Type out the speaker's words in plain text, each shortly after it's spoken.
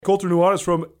Colter Nuanez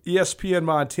from ESPN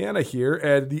Montana here,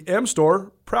 and the M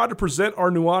Store, proud to present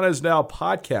our Nuanez Now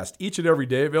podcast each and every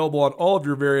day, available on all of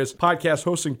your various podcast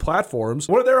hosting platforms.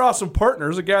 One of their awesome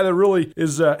partners, a guy that really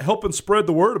is helping spread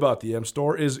the word about the M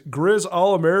Store, is Grizz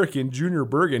All-American Junior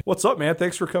Bergen. What's up, man?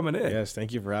 Thanks for coming in. Yes,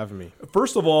 thank you for having me.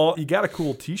 First of all, you got a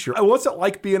cool t-shirt. What's it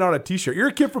like being on a t-shirt? You're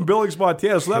a kid from Billings,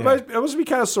 Montana, so that must be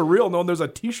kind of surreal knowing there's a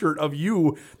t-shirt of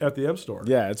you at the M Store.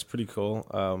 Yeah, it's pretty cool.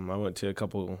 I went to a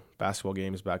couple basketball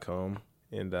games back home,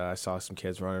 and I saw some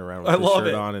kids running around with the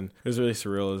shirt on, and it was really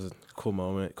surreal. It was a cool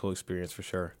moment, cool experience for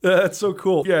sure. That's so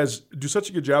cool. You guys do such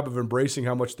a good job of embracing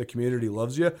how much the community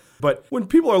loves you. But when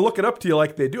people are looking up to you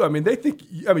like they do, they think,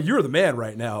 you're the man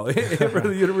right now for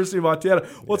the University of Montana.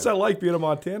 What's that like being a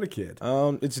Montana kid?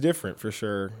 It's different for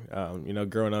sure.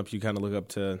 Growing up, you kind of look up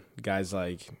to guys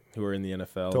like who are in the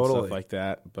NFL and stuff like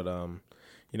that. But,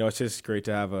 it's just great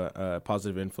to have a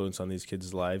positive influence on these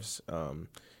kids' lives.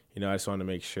 I just want to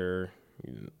make sure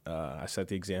I set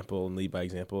the example and lead by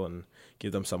example and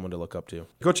give them someone to look up to.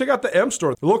 Go check out the M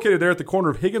Store. They're located there at the corner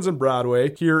of Higgins and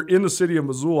Broadway here in the city of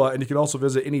Missoula, and you can also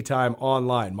visit anytime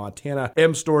online,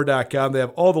 montanamstore.com. They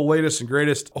have all the latest and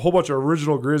greatest, a whole bunch of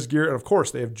original Grizz gear, and of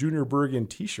course, they have Junior Bergen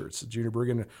t-shirts. Junior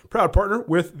Bergen, proud partner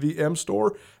with the M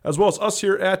Store, as well as us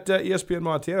here at ESPN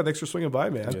Montana. Thanks for swinging by,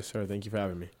 man. Yes, sir. Thank you for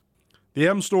having me. The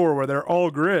M Store, where they're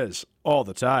all Grizz all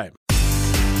the time.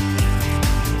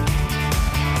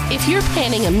 If you're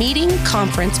planning a meeting,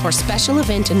 conference, or special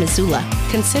event in Missoula,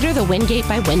 consider the Wingate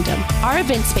by Wyndham. Our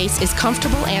event space is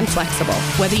comfortable and flexible.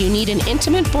 Whether you need an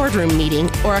intimate boardroom meeting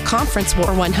or a conference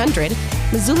for 100,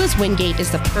 Missoula's Wingate is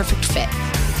the perfect fit.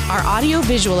 Our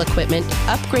audio-visual equipment,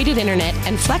 upgraded internet,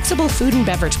 and flexible food and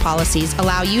beverage policies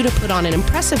allow you to put on an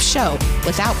impressive show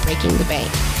without breaking the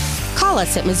bank. Call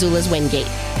us at Missoula's Wingate,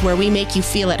 where we make you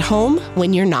feel at home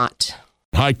when you're not.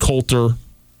 Hi, Colter.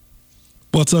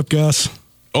 What's up, Gus?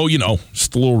 Oh,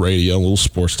 just a little radio, a little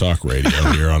sports talk radio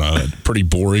here on a pretty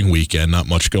boring weekend. Not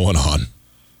much going on.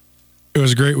 It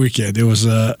was a great weekend. It was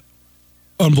an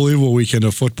unbelievable weekend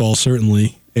of football,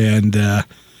 certainly, and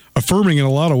affirming in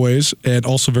a lot of ways, and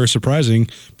also very surprising,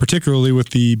 particularly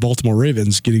with the Baltimore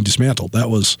Ravens getting dismantled. That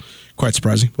was quite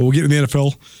surprising. But we'll get to the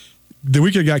NFL. The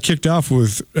weekend got kicked off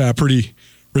with pretty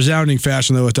resounding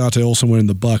fashion, though, with Dante Olson winning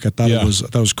the Buck. I thought it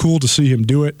was cool to see him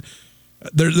do it.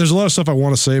 There's a lot of stuff I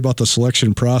want to say about the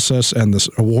selection process and this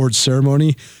awards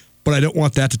ceremony, but I don't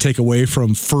want that to take away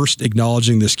from first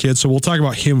acknowledging this kid. So we'll talk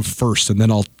about him first, and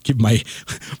then I'll give my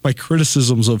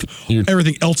criticisms of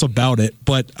everything else about it.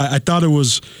 But I thought it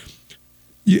was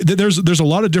there's a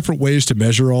lot of different ways to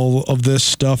measure all of this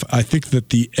stuff. I think that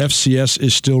the FCS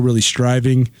is still really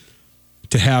striving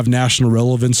to have national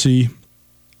relevancy.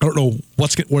 I don't know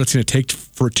what it's going to take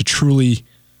for it to truly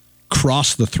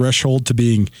cross the threshold to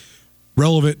being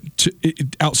relevant to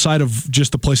outside of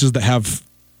just the places that have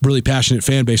really passionate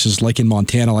fan bases, like in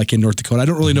Montana, like in North Dakota. I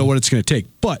don't really know what it's going to take,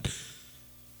 but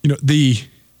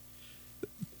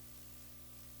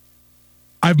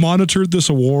I've monitored this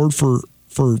award for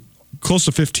close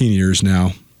to 15 years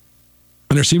now,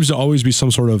 and there seems to always be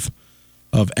some sort of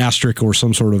asterisk or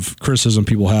some sort of criticism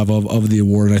people have of the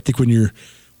award. And I think when you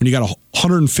got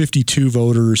 152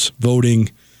 voters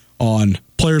voting on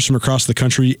players from across the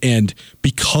country, and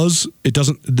because the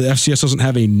FCS doesn't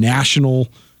have a national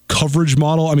coverage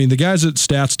model. The guys at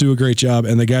Stats do a great job,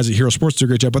 and the guys at Hero Sports do a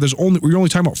great job, but we're only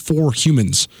talking about 4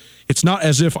 humans. It's not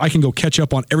as if I can go catch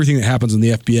up on everything that happens in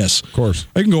the FBS. Of course.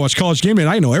 I can go watch College Game Day, and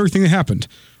I know everything that happened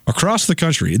across the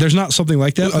country. There's not something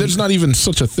like that. There's not even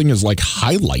such a thing as like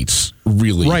highlights,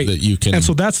 really, right. That you can. And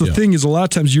so that's the thing, is a lot of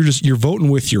times you're voting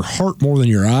with your heart more than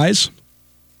your eyes.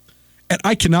 And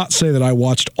I cannot say that I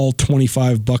watched all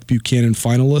 25 Buck Buchanan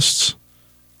finalists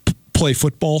play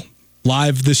football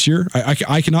live this year.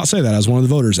 I cannot say that as one of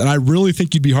the voters. And I really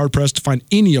think you'd be hard-pressed to find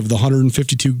any of the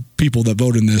 152 people that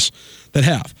voted in this that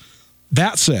have.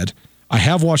 That said, I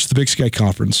have watched the Big Sky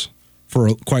Conference for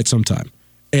quite some time.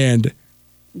 And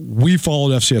we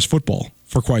followed FCS football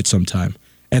for quite some time.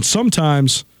 And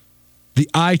sometimes the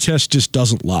eye test just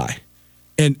doesn't lie.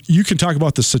 And you can talk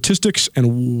about the statistics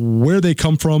and where they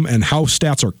come from and how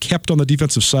stats are kept on the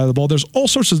defensive side of the ball. There's all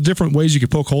sorts of different ways you can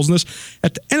poke holes in this.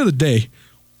 At the end of the day,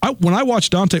 when I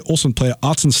watched Dante Olson play at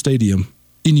Autzen Stadium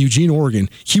in Eugene, Oregon,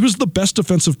 he was the best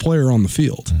defensive player on the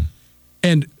field.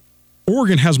 And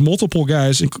Oregon has multiple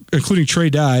guys, including Trey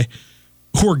Dye,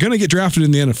 who are going to get drafted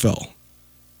in the NFL.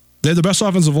 They're the best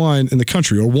offensive line in the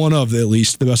country, or one of at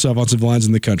least the best offensive lines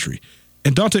in the country.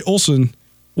 And Dante Olson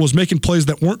was making plays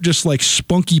that weren't just like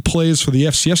spunky plays for the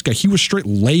FCS guy. He was straight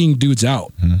laying dudes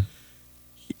out.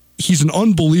 He's an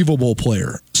unbelievable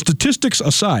player. Statistics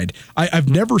aside, I've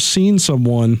never seen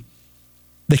someone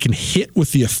that can hit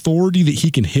with the authority that he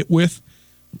can hit with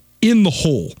in the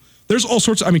hole. There's all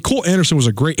sorts of, Cole Anderson was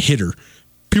a great hitter.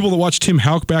 People that watch Tim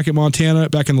Houck back at Montana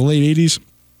back in the late 80s,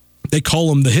 they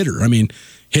call him the hitter.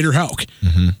 Hitter Houck.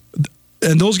 Mm-hmm.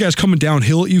 And those guys coming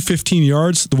downhill at you 15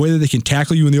 yards, the way that they can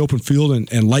tackle you in the open field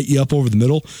and light you up over the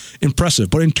middle, impressive.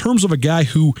 But in terms of a guy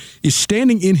who is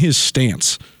standing in his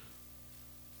stance,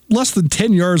 less than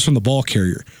 10 yards from the ball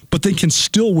carrier, but then can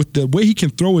still, with the way he can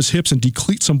throw his hips and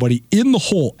decleat somebody in the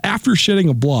hole after shedding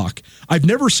a block, I've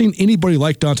never seen anybody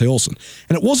like Dante Olson.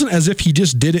 And it wasn't as if he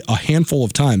just did it a handful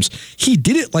of times. He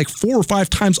did it like 4 or 5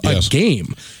 times a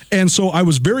game. And so I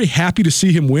was very happy to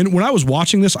see him win. When I was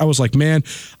watching this, I was like, man,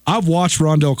 I've watched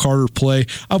Rondell Carter play.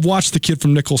 I've watched the kid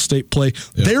from Nicholls State play.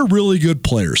 Yeah. They're really good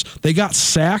players. They got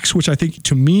sacks, which I think,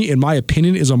 to me, in my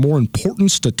opinion, is a more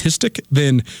important statistic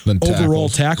than overall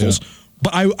tackles. Yeah.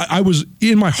 But I was,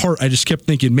 in my heart, I just kept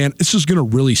thinking, man, this is going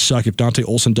to really suck if Dante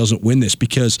Olson doesn't win this,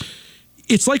 because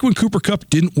it's like when Cooper Kupp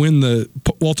didn't win the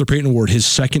Walter Payton Award his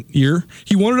second year.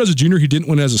 He won it as a junior. He didn't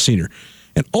win it as a senior.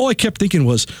 And all I kept thinking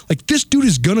was, like, this dude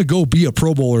is going to go be a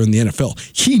Pro Bowler in the NFL.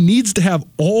 He needs to have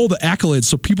all the accolades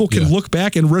so people can look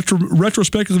back and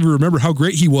retrospectively remember how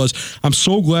great he was. I'm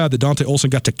so glad that Dante Olson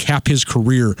got to cap his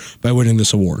career by winning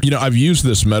this award. I've used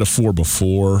this metaphor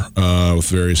before with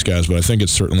various guys, but I think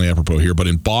it's certainly apropos here. But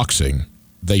in boxing,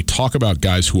 they talk about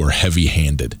guys who are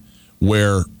heavy-handed,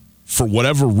 where for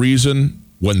whatever reason,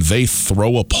 when they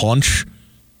throw a punch,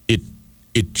 it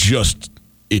just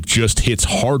hits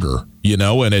harder,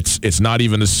 and it's not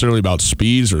even necessarily about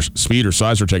speed or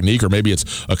size or technique, or maybe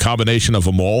it's a combination of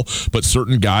them all. But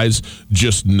certain guys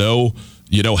just know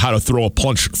how to throw a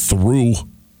punch through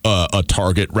a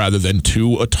target rather than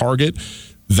to a target.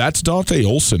 That's Dante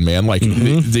Olson, man. Like,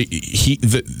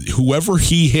 whoever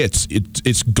he hits,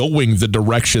 it's going the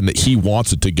direction that he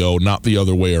wants it to go, not the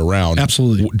other way around.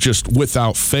 Absolutely, just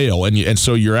without fail. And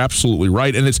so you're absolutely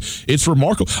right, and it's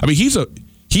remarkable.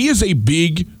 He is a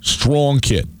big, strong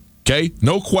kid, okay?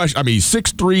 No question. He's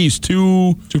 6'3", he's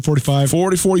 245.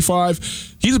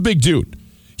 45. He's a big dude.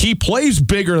 He plays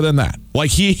bigger than that.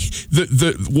 Like,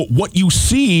 what you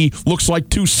see looks like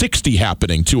 260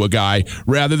 happening to a guy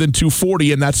rather than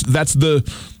 240, and that's the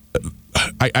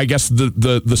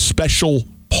special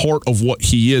part of what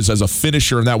he is as a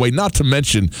finisher in that way. Not to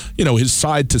mention, his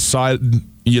side to side,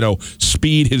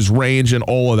 speed, his range, and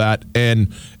all of that,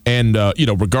 and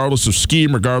regardless of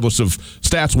scheme, regardless of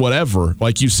stats, whatever,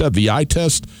 like you said, the eye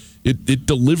test, it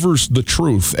delivers the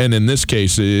truth, and in this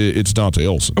case, it's Dante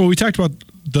Olson. Well, we talked about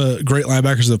the great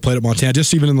linebackers that have played at Montana,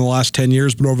 just even in the last 10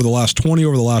 years, but over the last 20,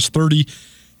 over the last 30.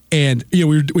 And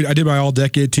I did my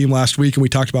all-decade team last week, and we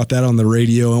talked about that on the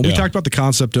radio. And we talked about the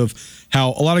concept of how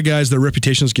a lot of guys, their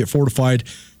reputations get fortified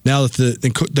now that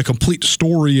the complete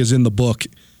story is in the book.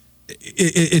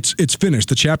 It's finished.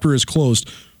 The chapter is closed.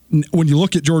 When you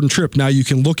look at Jordan Tripp, now you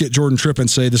can look at Jordan Tripp and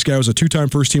say this guy was a 2-time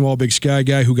first-team All-Big Sky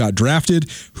guy who got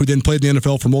drafted, who then played in the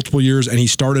NFL for multiple years, and he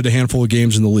started a handful of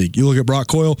games in the league. You look at Brock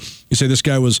Coyle, you say this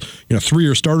guy was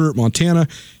 3-year starter at Montana.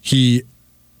 He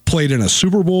played in a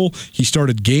Super Bowl. He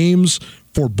started games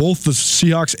for both the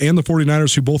Seahawks and the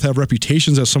 49ers, who both have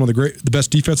reputations as some of the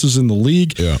best defenses in the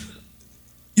league. Yeah.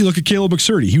 You look at Caleb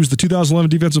McSurdy. He was the 2011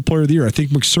 Defensive Player of the Year. I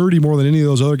think McSurdy, more than any of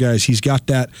those other guys, he's got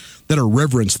that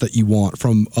irreverence that you want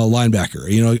from a linebacker.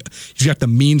 He's got the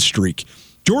mean streak.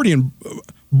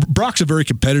 Brock's a very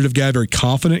competitive guy, very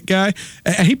confident guy,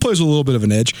 and he plays with a little bit of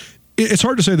an edge. It's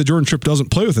hard to say that Jordan Tripp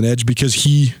doesn't play with an edge because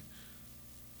he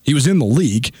was in the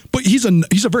league, but he's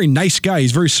a very nice guy.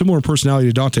 He's very similar in personality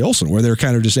to Dante Olson, where they're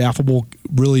kind of just affable,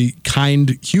 really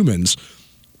kind humans.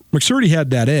 McSurdy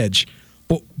had that edge,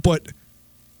 but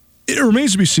it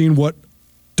remains to be seen what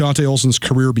Dante Olson's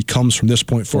career becomes from this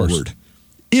point forward.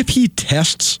 If he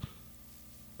tests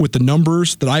with the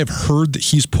numbers that I have heard that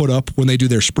he's put up when they do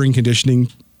their spring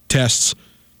conditioning tests,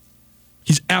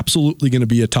 he's absolutely going to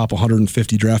be a top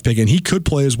 150 draft pick, and he could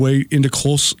play his way into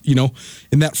close,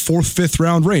 in that 4th, 5th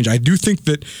round range. I do think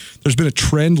that there's been a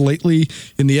trend lately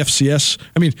in the FCS.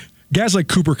 Guys like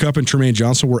Cooper Kupp and Tremaine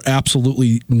Johnson were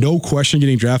absolutely no question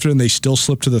getting drafted, and they still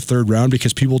slipped to the 3rd round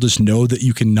because people just know that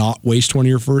you cannot waste one of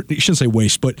your first. You shouldn't say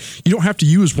waste, but you don't have to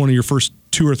use one of your first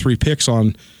 2 or 3 picks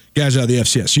on guys out of the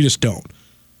FCS. You just don't.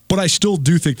 But I still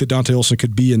do think that Dante Olson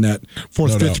could be in that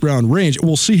 4th, 5th round range.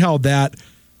 We'll see how that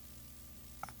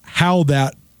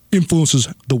influences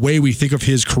the way we think of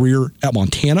his career at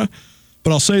Montana.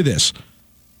 But I'll say this.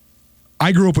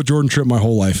 I grew up with Jordan Tripp my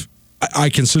whole life.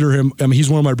 I consider him, he's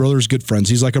one of my brother's good friends.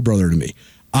 He's like a brother to me.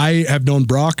 I have known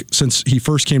Brock since he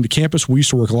first came to campus. We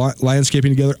used to work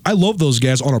landscaping together. I love those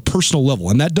guys on a personal level,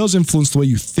 and that does influence the way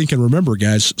you think and remember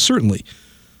guys, certainly.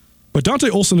 But Dante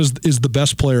Olson is the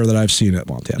best player that I've seen at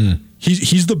Montana.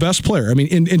 He's the best player. I mean,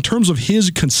 in terms of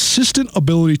his consistent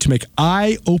ability to make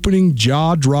eye-opening,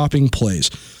 jaw-dropping plays,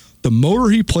 the motor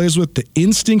he plays with, the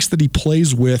instincts that he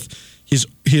plays with,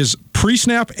 his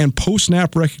pre-snap and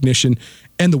post-snap recognition,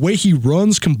 and the way he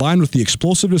runs combined with the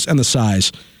explosiveness and the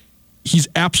size, he's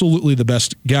absolutely the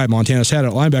best guy Montana's had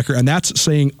at linebacker, and that's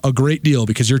saying a great deal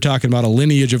because you're talking about a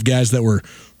lineage of guys that were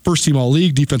first-team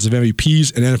All-League, defensive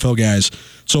MVPs, and NFL guys.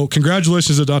 So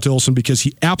congratulations to Dante Olson because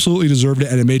he absolutely deserved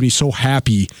it, and it made me so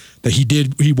happy that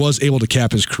he was able to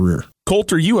cap his career.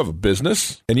 Coulter, you have a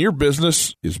business, and your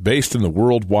business is based in the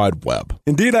World Wide Web.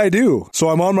 Indeed I do. So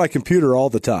I'm on my computer all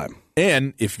the time.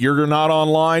 And if you're not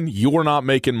online, you're not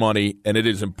making money, and it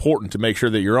is important to make sure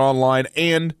that you're online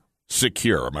and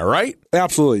secure. Am I right?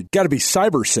 Absolutely. Got to be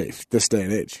cyber safe this day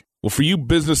and age. Well, for you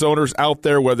business owners out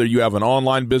there, whether you have an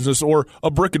online business or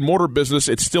a brick-and-mortar business,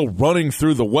 it's still running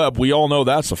through the web. We all know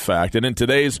that's a fact. And in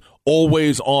today's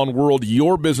always-on world,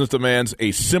 your business demands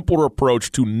a simpler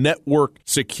approach to network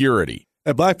security.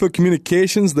 At Blackfoot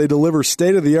Communications, they deliver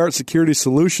state-of-the-art security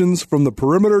solutions from the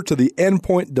perimeter to the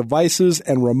endpoint devices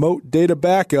and remote data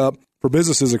backup for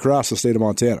businesses across the state of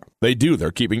Montana. They do.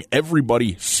 They're keeping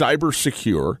everybody cyber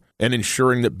secure and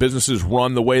ensuring that businesses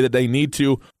run the way that they need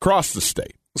to across the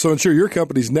state. So ensure your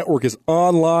company's network is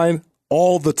online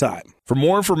all the time. For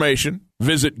more information,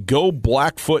 visit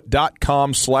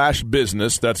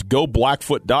goblackfoot.com/business. That's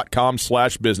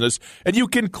goblackfoot.com/business. And you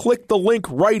can click the link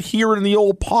right here in the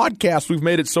old podcast. We've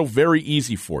made it so very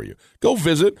easy for you. Go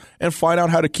visit and find out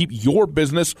how to keep your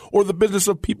business or the business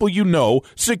of people you know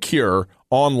secure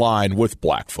online with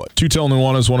Blackfoot. Tutel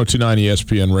Nuanez, 102.9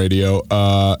 ESPN Radio.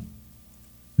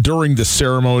 During the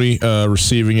ceremony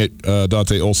receiving it,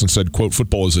 Dante Olson said, quote,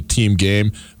 "Football is a team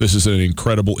game. This is an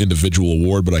incredible individual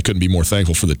award, but I couldn't be more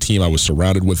thankful for the team I was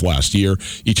surrounded with last year.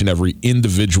 Each and every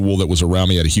individual that was around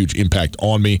me had a huge impact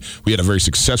on me. We had a very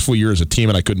successful year as a team,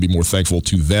 and I couldn't be more thankful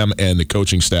to them and the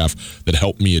coaching staff that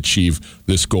helped me achieve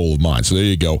this goal of mine." So there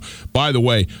you go. By the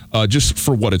way, just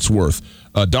for what it's worth,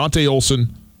 Dante Olson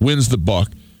wins the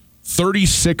Buck.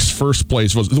 36 first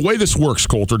place votes. The way this works,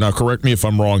 Coulter, now correct me if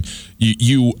I'm wrong,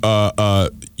 you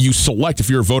select, if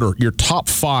you're a voter, your top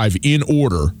 5 in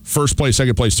order: first place,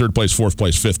 second place, third place, fourth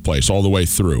place, fifth place, all the way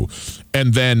through.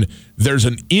 And then there's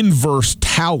an inverse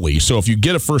tally. So if you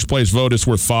get a first place vote, it's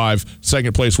worth 5,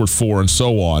 second place worth 4, and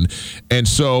so on. And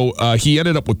so he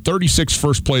ended up with 36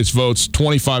 first place votes,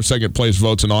 25 second place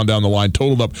votes, and on down the line,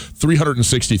 totaled up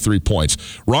 363 points.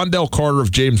 Rondell Carter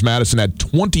of James Madison had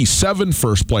 27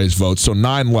 first place votes, so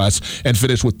 9 less, and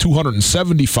finished with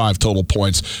 275 total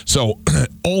points. So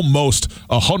almost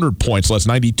 100 points less,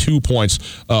 92 points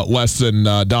less than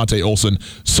Dante Olson.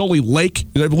 Sully Lake,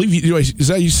 I believe, is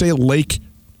that you say Lake?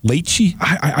 Leitchie?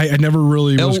 I never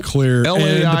really was clear.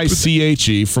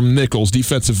 Laiche from Nichols,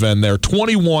 defensive end there.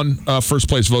 21 first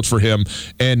place votes for him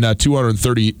and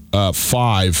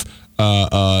 235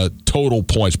 total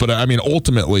points. But, I mean,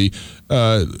 ultimately,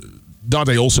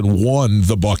 Dante Olson won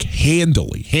the Buck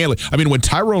handily. I mean, when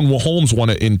Tyrone Holmes won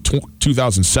it in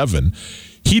 2007,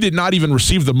 he did not even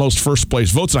receive the most first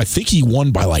place votes, and I think he won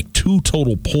by like 2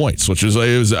 total points, which is,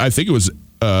 I think it was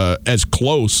as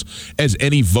close as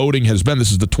any voting has been.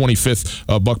 This is the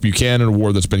 25th Buck Buchanan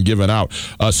Award that's been given out.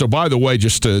 So, by the way,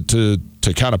 just to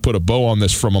kind of put a bow on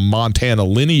this from a Montana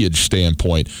lineage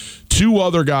standpoint, 2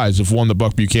 other guys have won the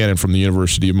Buck Buchanan from the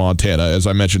University of Montana. As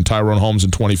I mentioned, Tyrone Holmes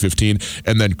in 2015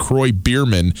 and then Croy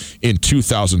Bierman in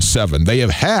 2007. They have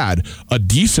had a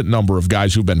decent number of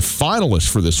guys who've been finalists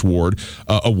for this award.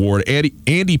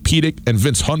 Andy Pedic and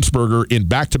Vince Huntsberger in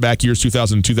back-to-back years,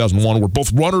 2000 and 2001, were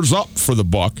both runners-up for the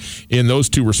Buck in those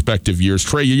 2 respective years.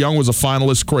 Trey Young was a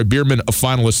finalist. Croy Bierman a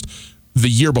finalist the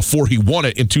year before he won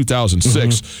it in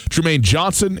 2006. Trumaine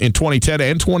Johnson in 2010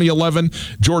 and 2011.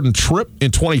 Jordan Tripp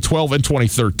in 2012 and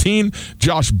 2013.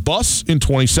 Josh Buss in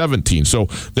 2017. So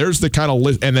there's the kind of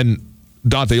list. And then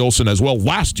Dante Olson as well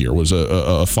last year was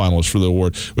a finalist for the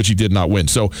award, which he did not win.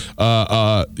 So,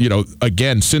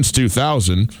 again, since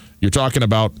 2000, you're talking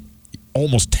about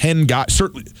almost 10 guys,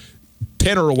 certainly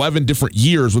 10 or 11 different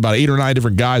years with about 8 or 9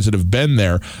 different guys that have been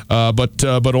there,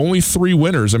 but only 3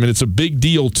 winners. I mean, it's a big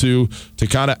deal to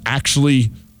kind of actually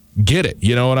get it.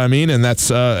 You know what I mean? And that's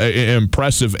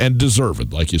impressive and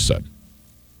deserved, like you said.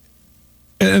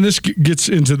 And this gets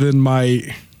into then my,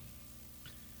 I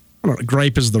don't know,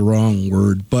 gripe is the wrong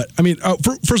word, but I mean,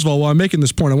 first of all, while I'm making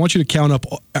this point, I want you to count up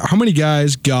how many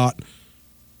guys got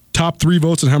top 3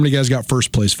 votes and how many guys got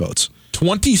first place votes.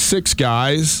 26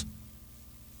 guys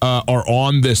are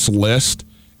on this list,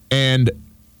 and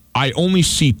I only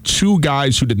see 2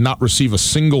 guys who did not receive a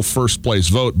single first place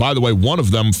vote. By the way, one of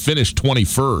them finished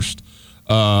 21st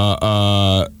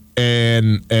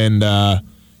and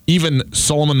even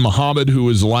Solomon Muhammad, who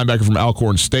is a linebacker from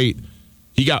Alcorn State,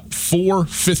 he got 4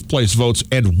 fifth-place votes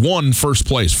and 1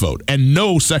 first-place vote, and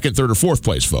no second, third, or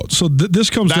fourth-place votes. So this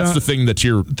comes down. That's the thing that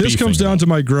you're. This comes down to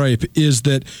my gripe is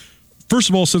that, first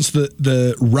of all, since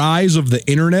the rise of the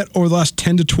internet over the last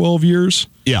 10 to 12 years,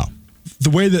 yeah, the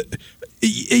way that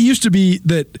it used to be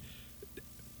that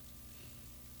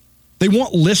they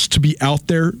want lists to be out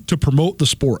there to promote the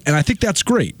sport, and I think that's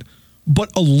great.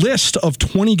 But a list of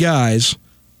 20 guys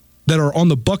that are on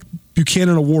the Buck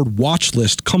Buchanan Award watch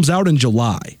list comes out in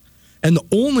July. And the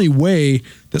only way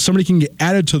that somebody can get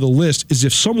added to the list is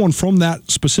if someone from that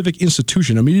specific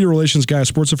institution, a media relations guy, a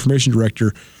sports information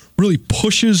director, really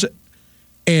pushes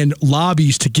and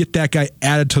lobbies to get that guy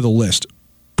added to the list.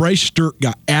 Bryce Sterk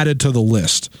got added to the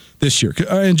list this year,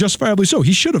 and justifiably so.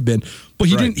 He should have been, but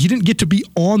he didn't. He didn't get to be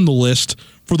on the list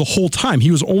for the whole time. He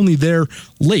was only there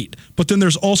late. But then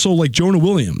there's also like Jonah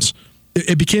Williams.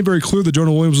 It became very clear that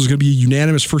Jonah Williams was going to be a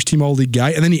unanimous first-team All-League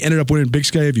guy, and then he ended up winning Big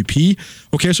Sky MVP.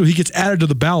 Okay, so he gets added to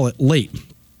the ballot late.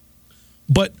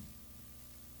 But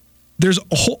there's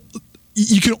a whole...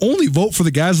 You can only vote for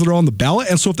the guys that are on the ballot,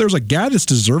 and so if there's a guy that's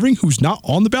deserving who's not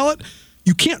on the ballot,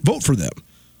 you can't vote for them.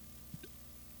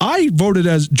 I voted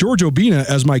as George Obina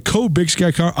as my co-Big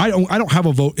Sky. I don't have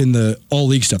a vote in the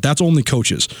All-League stuff. That's only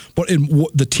coaches. But in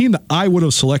the team that I would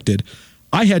have selected,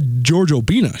 I had George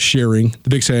Obina sharing the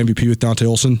Big Sky MVP with Dante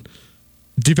Olson,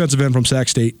 defensive end from Sac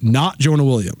State, not Jonah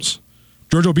Williams.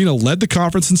 George Obina led the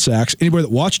conference in sacks. Anybody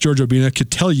that watched George Obina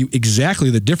could tell you exactly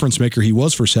the difference maker he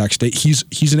was for Sac State.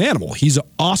 He's an animal. He's an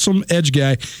awesome edge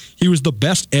guy. He was the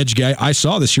best edge guy I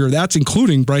saw this year. That's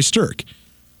including Bryce Sterk.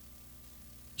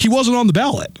 He wasn't on the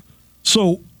ballot.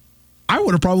 So I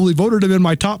would have probably voted him in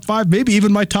my top 5, maybe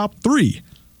even my top 3.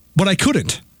 But I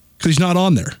couldn't because he's not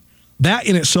on there. That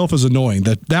in itself is annoying.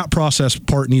 That process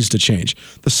part needs to change.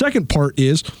 The second part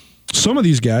is some of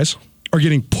these guys are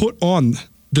getting put on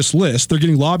this list. They're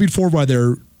getting lobbied for by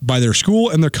their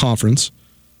school and their conference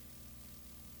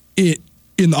in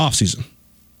the offseason.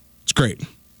 It's great.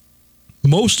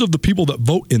 Most of the people that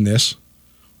vote in this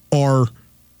are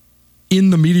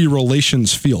in the media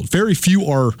relations field. Very few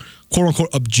are quote-unquote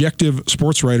objective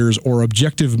sports writers or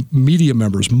objective media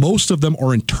members. Most of them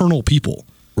are internal people.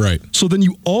 Right. So then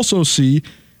you also see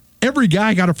every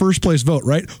guy got a first-place vote,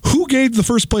 right? Who gave the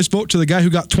first-place vote to the guy who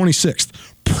got 26th?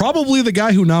 Probably the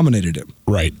guy who nominated him.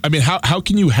 Right. I mean, how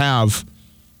can you have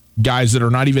guys that are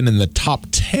not even in the top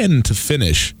 10 to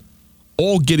finish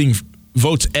all getting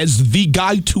votes as the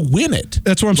guy to win it?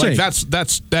 That's what I'm saying.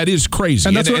 That is crazy.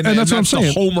 And that's what I'm saying.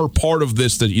 The Homer part of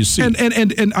this that you see. And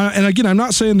again, I'm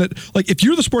not saying that, like, if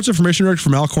you're the sports information director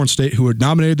from Alcorn State who had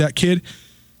nominated that kid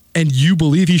and you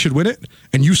believe he should win it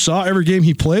and you saw every game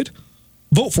he played,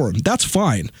 vote for him. That's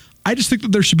fine. I just think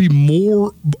that there should be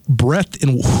more breadth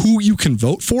in who you can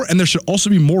vote for, and there should also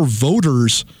be more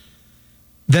voters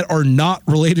that are not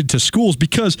related to schools,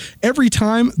 because every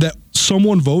time that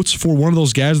someone votes for one of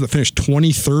those guys that finished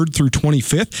 23rd through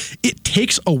 25th, it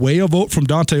takes away a vote from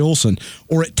Dante Olson,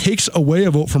 or it takes away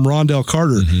a vote from Rondell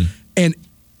Carter. Mm-hmm. And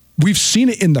we've seen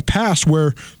it in the past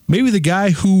where maybe the guy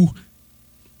who,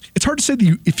 it's hard to say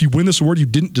that if you win this award, you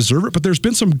didn't deserve it, but there's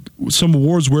been some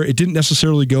awards where it didn't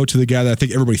necessarily go to the guy that I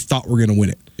think everybody thought were going to win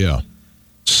it. Yeah.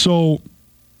 So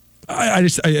I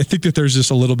think that there's just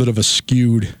a little bit of a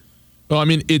skewed. Well, I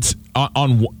mean, it's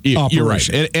on you're right.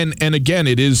 And again,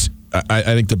 it is, I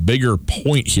think the bigger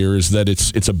point here is that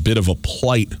it's a bit of a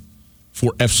plight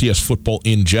for FCS football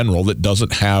in general that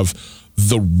doesn't have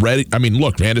the ready. I mean,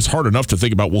 look, man, it's hard enough to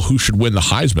think about, well, who should win the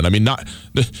Heisman? I mean,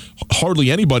 hardly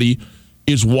anybody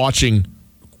is watching,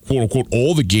 quote unquote,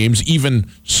 all the games, even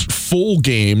full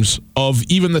games of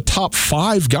even the top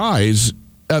 5 guys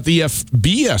at the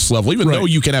FBS level, even though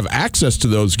you can have access to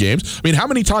those games. I mean, how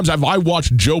many times have I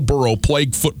watched Joe Burrow play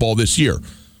football this year?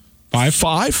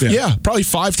 5? Yeah, probably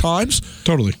 5 times.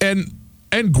 Totally.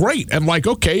 And great. And like,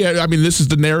 okay, I mean, this is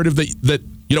the narrative that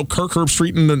you know, Kirk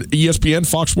Herbstreit and ESPN,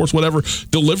 Fox Sports, whatever,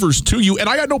 delivers to you. And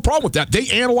I got no problem with that. They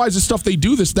analyze the stuff, they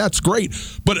do this, that's great.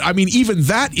 But I mean, even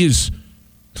that is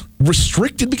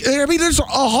restricted. I mean, there's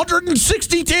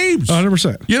 160 teams.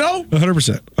 100%. You know?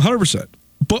 100%.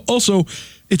 But also,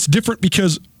 it's different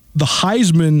because the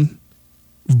Heisman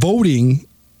voting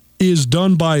is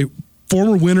done by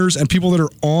former winners and people that are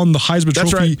on the Heisman That's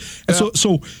Trophy. Right. And yeah.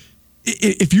 so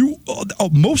if you,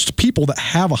 most people that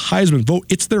have a Heisman vote,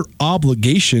 it's their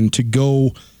obligation to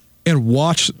go and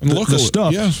watch the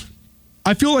stuff. Yeah.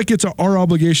 I feel like it's our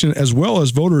obligation as well as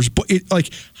voters. But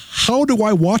how do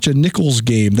I watch a Nichols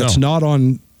game that's not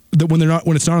on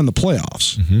when it's not in the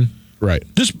playoffs? Mm-hmm. Right.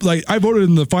 I voted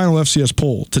in the final FCS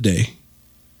poll today,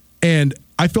 And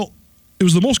I felt it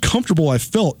was the most comfortable I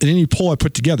felt in any poll I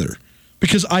put together,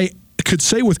 because I could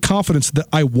say with confidence that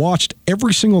I watched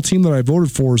every single team that I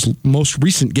voted for's most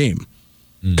recent game,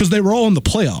 because they were all in the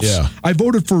playoffs. Yeah. I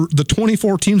voted for the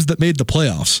 24 teams that made the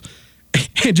playoffs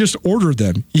and just ordered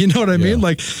them. You know what I mean?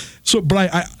 Like, so,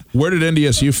 but I where did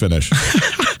NDSU finish?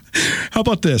 How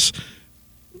about this?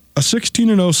 A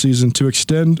 16-0 season to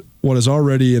extend what is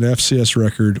already an FCS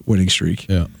record winning streak.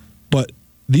 Yeah. But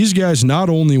these guys not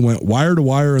only went wire to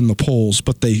wire in the polls,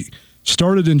 but they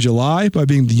started in July by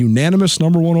being the unanimous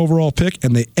number 1 overall pick,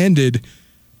 and they ended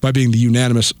by being the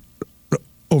unanimous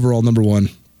overall number 1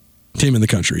 team in the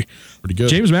country. Pretty good.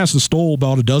 James Madison stole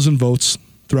about a dozen votes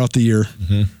throughout the year,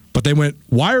 but they went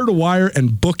wire to wire and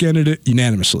bookended it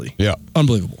unanimously. Yeah.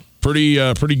 Unbelievable. Pretty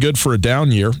good for a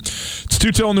down year. It's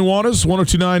Tutel Nuanez,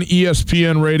 102.9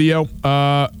 ESPN Radio.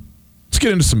 Let's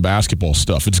get into some basketball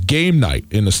stuff. It's game night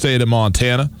in the state of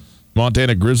Montana.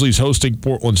 Montana Grizzlies hosting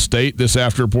Portland State. This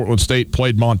after Portland State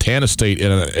played Montana State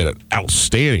in an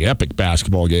outstanding, epic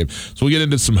basketball game. So we'll get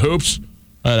into some hoops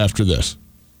right after this.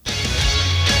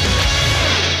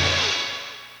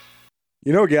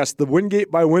 You know, guests, the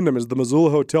Wingate by Wyndham is the Missoula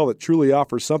hotel that truly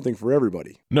offers something for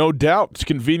everybody. No doubt. It's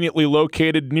conveniently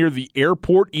located near the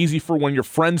airport, easy for when your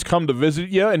friends come to visit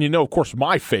you. And you know, of course,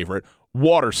 my favorite,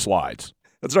 water slides.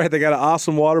 That's right. They got an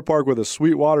awesome water park with a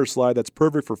sweet water slide that's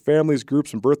perfect for families,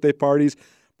 groups, and birthday parties.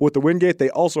 But with the Wingate, they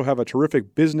also have a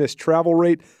terrific business travel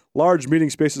rate, large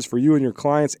meeting spaces for you and your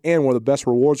clients, and one of the best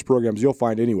rewards programs you'll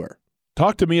find anywhere.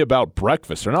 Talk to me about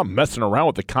breakfast. They're not messing around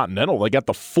with the Continental. They got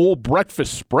the full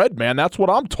breakfast spread, man. That's what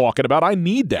I'm talking about. I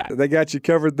need that. They got you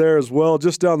covered there as well.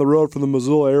 Just down the road from the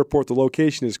Missoula Airport, the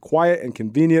location is quiet and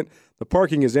convenient. The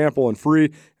parking is ample and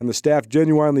free, and the staff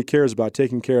genuinely cares about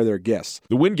taking care of their guests.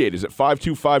 The Wingate is at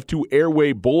 5252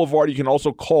 Airway Boulevard. You can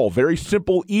also call. Very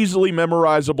simple, easily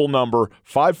memorizable number,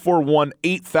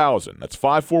 541-8000. That's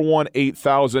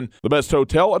 541-8000. The best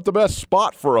hotel at the best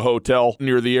spot for a hotel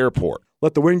near the airport.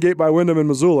 Let the Wingate by Wyndham in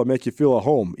Missoula make you feel at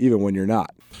home, even when you're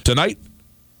not. Tonight,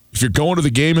 if you're going to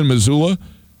the game in Missoula,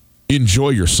 enjoy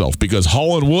yourself, because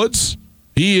Holland Woods,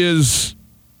 he's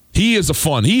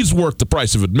worth the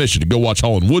price of admission to go watch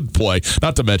Holland Wood play,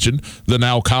 not to mention the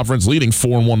now conference-leading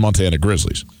 4-1 Montana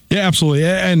Grizzlies. Yeah, absolutely.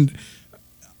 And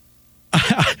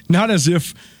not as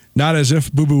if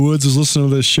Boo Boo Woods is listening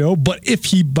to this show, but if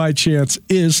he by chance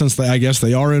is, since I guess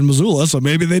they are in Missoula, so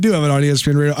maybe they do have it on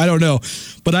ESPN Radio. I don't know.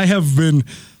 But I have been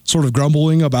sort of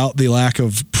grumbling about the lack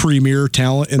of premier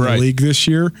talent in the league this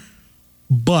year.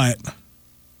 But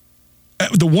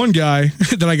the one guy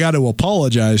that I got to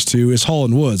apologize to is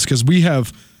Holland Woods, because we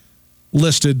have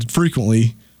listed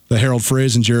frequently the Harold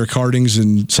Freys and Jarek Hardings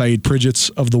and Saeed Pridgetts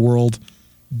of the world,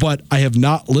 but I have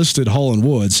not listed Holland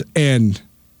Woods. And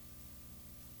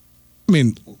I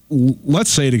mean, let's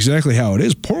say it exactly how it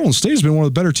is. Portland State has been one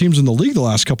of the better teams in the league the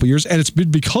last couple of years, and it's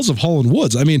been because of Holland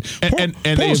Woods. I mean, and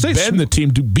they've been the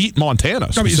team to beat Montana.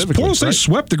 I mean, Portland State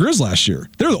swept the Grizz last year.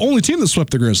 They're the only team that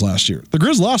swept the Grizz last year. The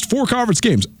Grizz lost 4 conference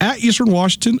games at Eastern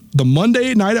Washington, the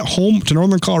Monday night at home to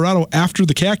Northern Colorado after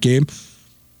the Cat game,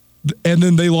 and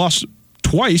then they lost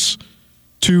twice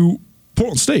to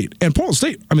Portland State. And Portland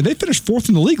State, I mean, they finished 4th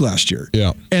in the league last year.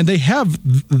 Yeah. And they have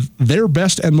their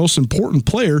best and most important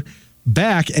player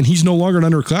back, and he's no longer an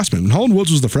underclassman. And Holland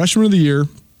Woods was the freshman of the year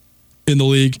in the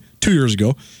league 2 years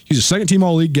ago. He's a second-team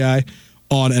All-League guy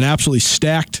on an absolutely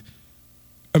stacked.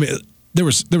 I mean, there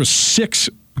was 6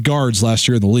 guards last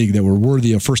year in the league that were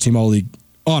worthy of first-team All-League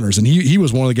honors, and he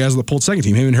was one of the guys that pulled second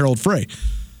team, him and Harold Frey.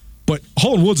 But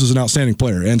Holland Woods is an outstanding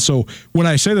player, and so when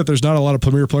I say that there's not a lot of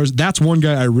premier players, that's one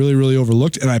guy I really, really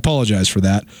overlooked, and I apologize for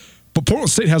that. But Portland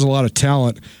State has a lot of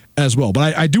talent as well.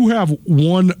 But I do have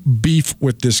one beef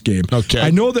with this game. Okay.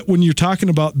 I know that when you're talking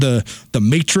about the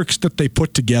matrix that they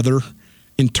put together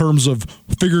in terms of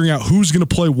figuring out who's going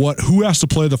to play what, who has to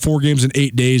play the 4 games in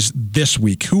 8 days this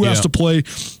week, who has to play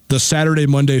the Saturday,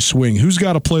 Monday swing, who's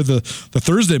got to play the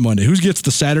Thursday, Monday, who gets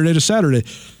the Saturday to Saturday,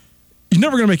 you're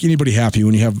never going to make anybody happy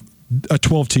when you have a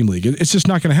 12-team league. It's just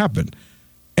not going to happen.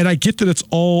 And I get that it's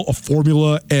all a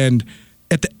formula, and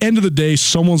at the end of the day,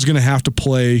 someone's going to have to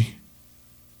play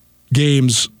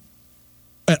games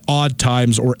at odd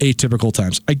times or atypical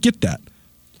times. I get that.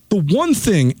 The one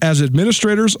thing as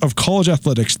administrators of college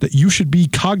athletics that you should be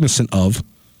cognizant of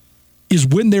is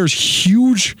when there's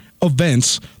huge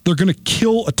events, they're going to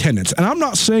kill attendance. And I'm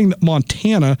not saying that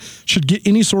Montana should get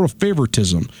any sort of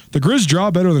favoritism. The Grizz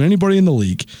draw better than anybody in the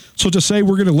league. So to say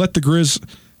we're going to let the Grizz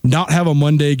not have a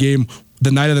Monday game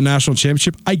the night of the national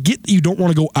championship, I get that you don't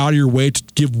want to go out of your way to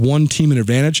give one team an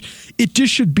advantage. It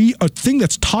just should be a thing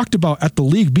that's talked about at the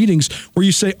league meetings where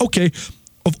you say, okay,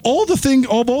 of all the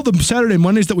Saturday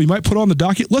Mondays that we might put on the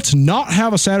docket, let's not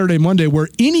have a Saturday Monday where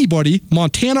anybody,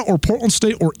 Montana or Portland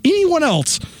State or anyone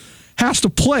else, has to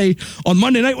play on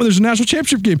Monday night when there's a national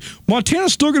championship game.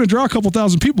 Montana's still going to draw a couple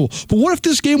thousand people, but what if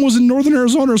this game was in northern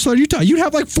Arizona or southern Utah? You'd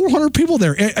have like 400 people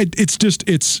there. It's just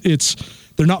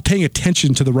they're not paying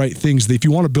attention to the right things. If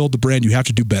you want to build the brand, you have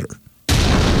to do better.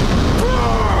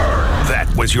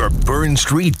 That was your Burn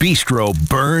Street Bistro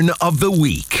Burn of the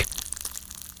Week.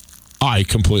 I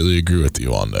completely agree with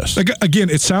you on this. Again,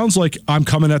 it sounds like I'm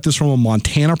coming at this from a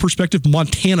Montana perspective.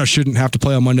 Montana shouldn't have to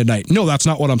play on Monday night. No, that's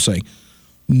not what I'm saying.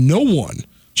 No one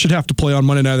should have to play on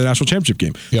Monday night of the national championship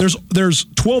game. Yep. There's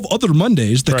 12 other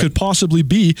Mondays that could possibly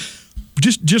be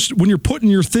just when you're putting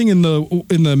your thing in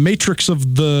the matrix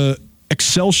of the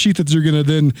Excel sheet that you're going to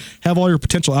then have all your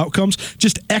potential outcomes,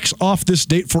 just X off this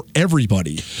date for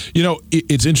everybody. You know,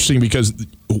 it's interesting because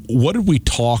what did we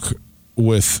talk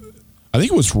with? I think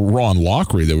it was Ron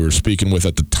Lockery that we were speaking with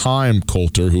at the time,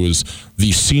 Coulter, who was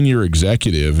the senior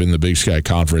executive in the Big Sky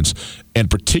Conference,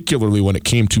 and particularly when it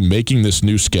came to making this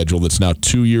new schedule that's now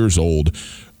 2 years old,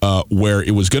 where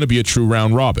it was going to be a true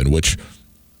round robin, which,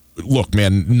 look,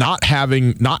 man,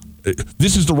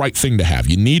 this is the right thing to have.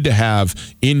 You need to have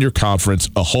in your conference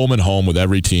a home and home with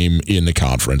every team in the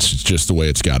conference. It's just the way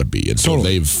it's got to be. And so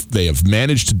they have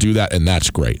managed to do that, and that's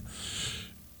great.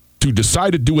 To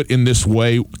decide to do it in this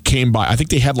way came by, I think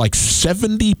they had like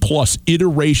 70 plus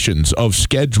iterations of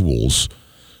schedules.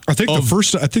 I think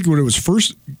when it was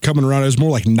first coming around, it was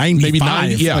more like 95, maybe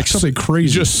 90, like something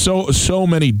crazy. Just so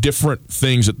many different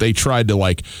things that they tried to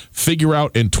like figure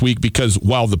out and tweak, because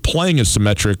while the playing is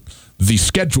symmetric, the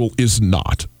schedule is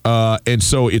not. And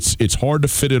so it's hard to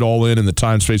fit it all in the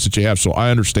time space that you have. So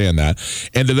I understand that.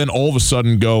 And to then all of a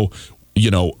sudden go,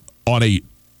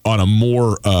 on a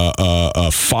more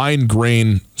fine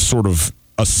grain sort of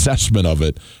assessment of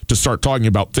it, to start talking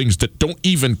about things that don't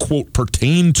even, quote,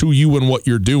 pertain to you and what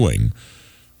you're doing.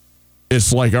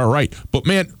 It's like, all right. But,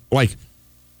 man, like,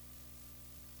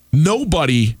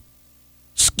 you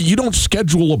don't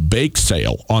schedule a bake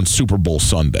sale on Super Bowl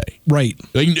Sunday. Right.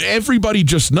 Like, everybody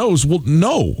just knows, well,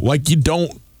 no. Like, you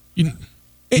don't do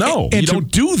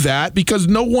that because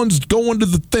no one's going to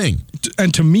the thing.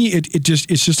 And to me,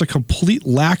 it's just a complete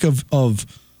lack of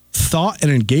thought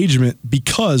and engagement,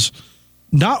 because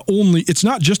it's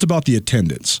not just about the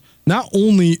attendance. Not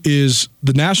only is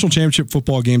the national championship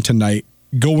football game tonight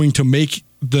going to make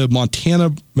the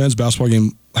Montana men's basketball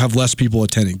game have less people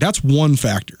attending. That's one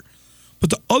factor. But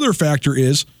the other factor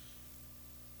is,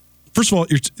 first of all,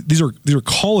 these are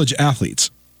college athletes.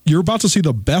 You're about to see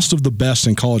the best of the best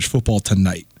in college football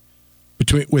tonight,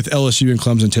 with LSU and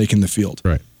Clemson taking the field.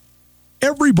 Right.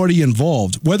 Everybody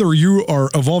involved, whether you are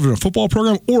involved in a football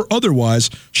program or otherwise,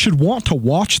 should want to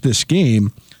watch this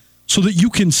game so that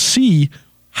you can see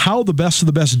how the best of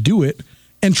the best do it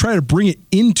and try to bring it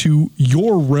into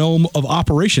your realm of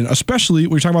operation, especially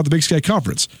when you're talking about the Big Sky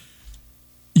Conference.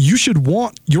 You should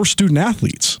want your student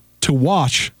athletes to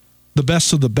watch the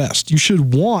best of the best. You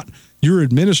should want your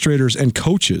administrators and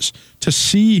coaches to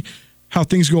see how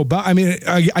things go about. I mean,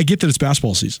 I get that it's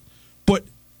basketball season, but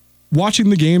watching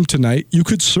the game tonight, you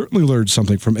could certainly learn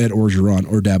something from Ed Orgeron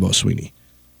or Dabo Swinney.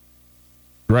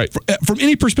 Right. From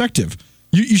any perspective,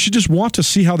 you should just want to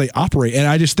see how they operate. And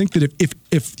I just think that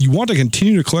if you want to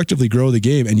continue to collectively grow the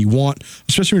game, and you want,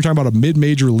 especially when you're talking about a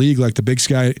mid-major league like the Big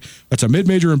Sky, that's a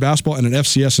mid-major in basketball and an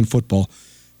FCS in football,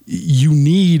 you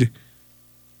need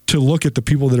to look at the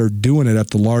people that are doing it at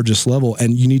the largest level,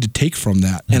 and you need to take from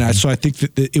that. Mm-hmm. And so I think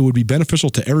that it would be beneficial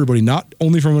to everybody, not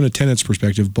only from an attendance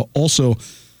perspective, but also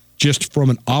just from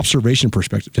an observation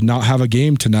perspective, to not have a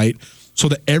game tonight so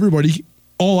that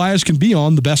all eyes can be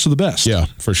on the best of the best. Yeah,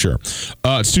 for sure. It's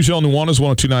Tuchel Nuanez,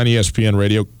 102.9 ESPN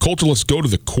Radio. Coulter, let's go to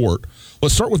the court.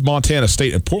 Let's start with Montana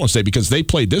State and Portland State, because they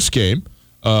played this game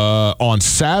on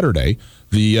Saturday.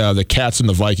 The Cats and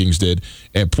the Vikings did,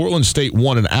 and Portland State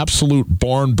won an absolute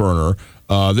barn burner.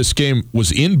 This game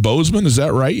was in Bozeman, is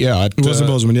that right? Yeah. It was in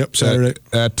Bozeman, yep, Saturday.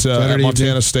 At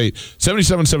Montana State.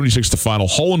 77-76 the final.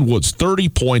 Holland Woods, 30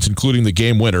 points, including the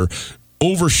game winner,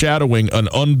 overshadowing an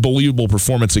unbelievable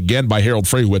performance again by Harold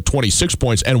Frey, who had 26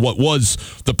 points, and what was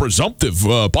the presumptive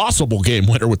possible game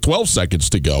winner with 12 seconds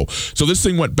to go. So this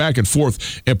thing went back and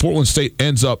forth, and Portland State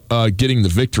ends up getting the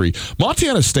victory.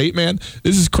 Montana State, man,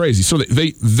 this is crazy. So they're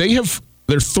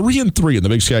 3-3 in the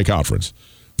Big Sky Conference.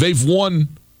 They've won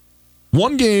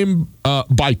one game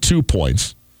by 2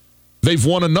 points. They've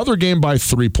won another game by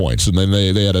 3 points, and then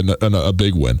they had a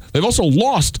big win. They've also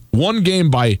lost one game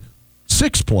by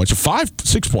 6 points, or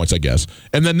 6 points, I guess.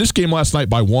 And then this game last night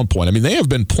by 1 point. I mean, they have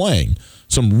been playing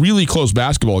some really close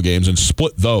basketball games and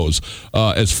split those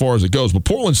as far as it goes. But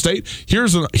Portland State,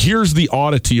 here's the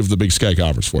oddity of the Big Sky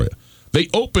Conference for you. They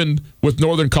opened with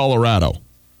Northern Colorado,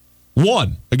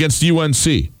 won against UNC,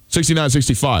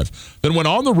 69-65. Then went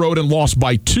on the road and lost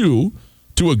by 2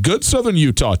 to a good Southern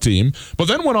Utah team, but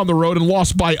then went on the road and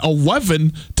lost by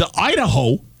 11 to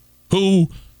Idaho, who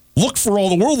look for all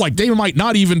the world like they might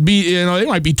not even be, they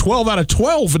might be 12 out of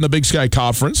 12 in the Big Sky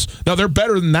Conference. Now, they're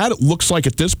better than that, it looks like,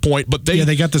 at this point, but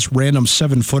they got this random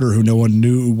 7-footer who no one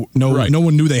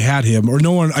knew they had him, or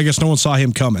no one saw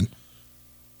him coming.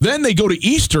 Then they go to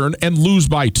Eastern and lose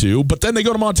by 2, but then they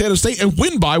go to Montana State and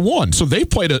win by 1. So they've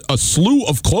played a slew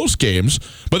of close games,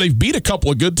 but they've beat a couple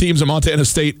of good teams in Montana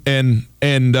State and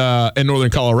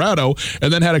Northern Colorado,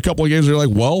 and then had a couple of games where you're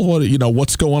like, well,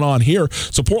 what's going on here?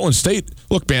 So Portland State,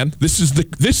 look, man, this is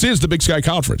the Big Sky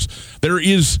Conference.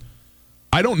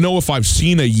 I don't know if I've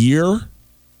seen a year,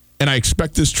 and I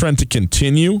expect this trend to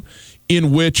continue,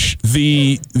 in which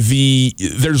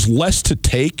there's less to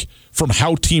take from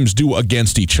how teams do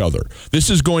against each other. This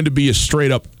is going to be a straight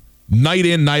up night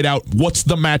in, night out, what's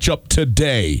the matchup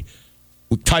today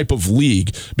type of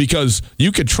league, because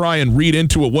you could try and read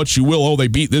into it what you will. Oh, they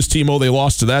beat this team. Oh, they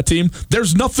lost to that team.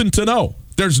 There's nothing to know.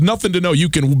 There's nothing to know. You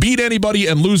can beat anybody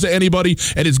and lose to anybody,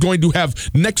 and it's going to have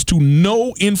next to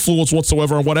no influence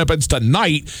whatsoever on what happens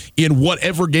tonight in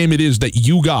whatever game it is that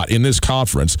you got in this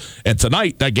conference. And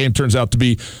tonight, that game turns out to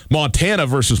be Montana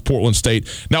versus Portland State.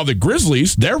 Now, the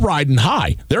Grizzlies, they're riding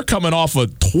high. They're coming off a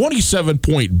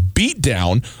 27-point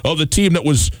beatdown of the team that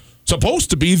was supposed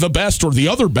to be the best or the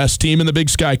other best team in the Big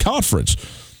Sky Conference.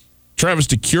 Travis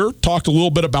DeCuire talked a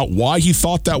little bit about why he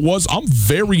thought that was. I'm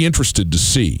very interested to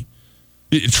see.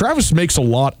 Travis makes a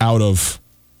lot out of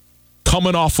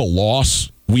coming off a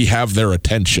loss, we have their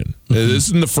attention. Mm-hmm. This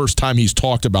isn't the first time he's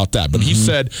talked about that, but he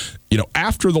said,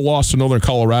 after the loss to Northern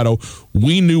Colorado,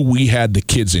 we knew we had the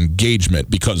kids' engagement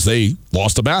because they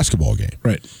lost a basketball game.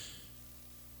 Right.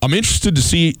 I'm interested to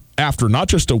see, after not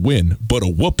just a win, but a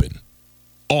whooping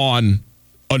on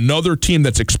another team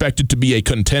that's expected to be a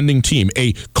contending team,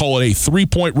 call it a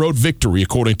 3-point road victory,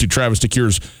 according to Travis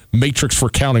DeCuire's matrix for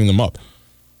counting them up.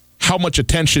 How much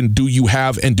attention do you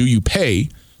have and do you pay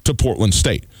to Portland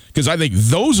State? Because I think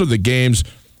those are the games,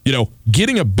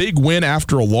 getting a big win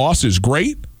after a loss is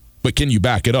great, but can you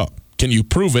back it up? Can you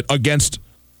prove it against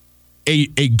a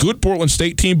good Portland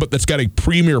State team, but that's got a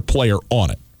premier player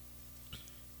on it?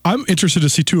 I'm interested to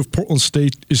see, too, if Portland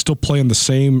State is still playing the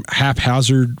same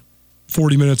haphazard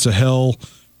 40 minutes of hell,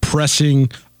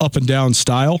 pressing up and down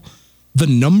style. The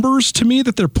numbers, to me,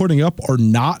 that they're putting up are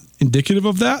not indicative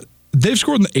of that. They've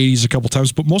scored in the 80s a couple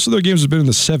times, but most of their games have been in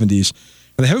the 70s,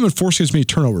 and they haven't been forcing as many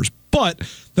turnovers. But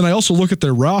then I also look at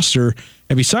their roster,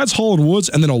 and besides Holland Woods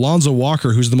and then Alonzo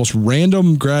Walker, who's the most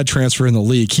random grad transfer in the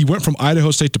league, he went from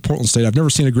Idaho State to Portland State. I've never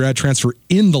seen a grad transfer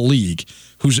in the league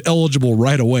who's eligible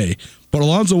right away. But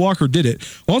Alonzo Walker did it.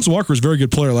 Alonzo Walker was a very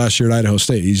good player last year at Idaho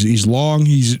State. He's long.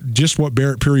 He's just what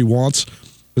Barrett Peary wants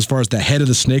as far as the head of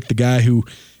the snake, the guy who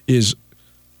is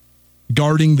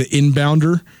guarding the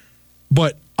inbounder.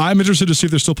 But I'm interested to see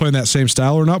if they're still playing that same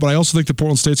style or not, but I also think that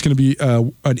Portland State's going to be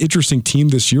an interesting team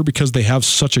this year because they have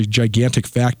such a gigantic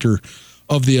factor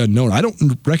of the unknown. I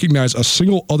don't recognize a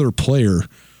single other player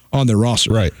on their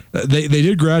roster. Right. They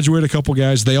did graduate a couple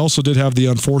guys. They also did have the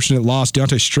unfortunate loss,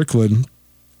 Deontay Strickland,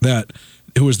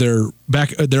 who was their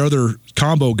other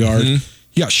combo guard. Mm-hmm.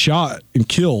 He got shot and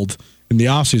killed in the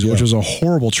offseason, which was a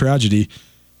horrible tragedy,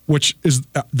 which is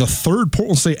the third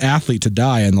Portland State athlete to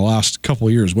die in the last couple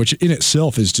of years, which in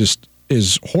itself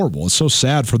is horrible. It's so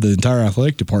sad for the entire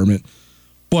athletic department.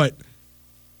 But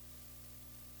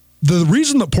the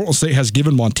reason that Portland State has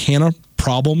given Montana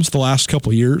problems the last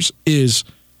couple of years is,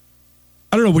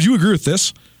 I don't know, would you agree with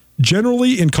this?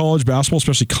 Generally in college basketball,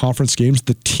 especially conference games,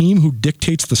 the team who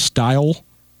dictates the style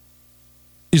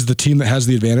is the team that has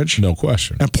the advantage. No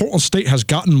question. And Portland State has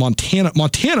gotten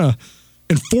Montana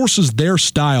enforces their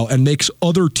style and makes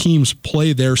other teams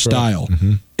play their style,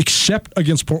 except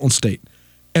against Portland State.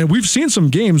 And we've seen some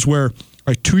games where,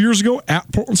 like 2 years ago at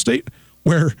Portland State,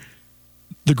 where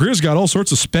the Grizz got all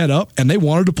sorts of sped up and they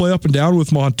wanted to play up and down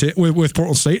with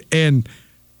Portland State, and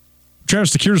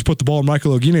Travis DeCuire just put the ball in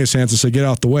Michael Oguine's hands and said, get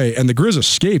out the way. And the Grizz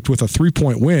escaped with a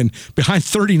 3-point win behind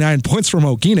 39 points from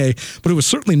Oguine, but it was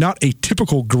certainly not a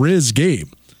typical Grizz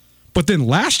game. But then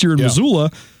last year in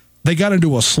Missoula, they got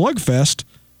into a slugfest,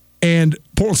 and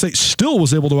Portland State still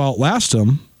was able to outlast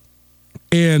them.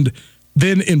 And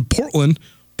then in Portland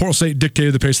State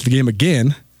dictated the pace of the game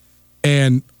again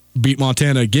and beat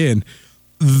Montana again.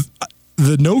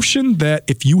 The notion that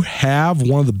if you have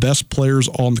one of the best players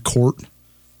on the court,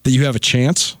 that you have a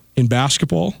chance in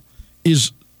basketball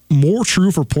is more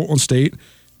true for Portland State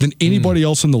than anybody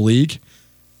else in the league.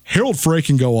 Harold Frey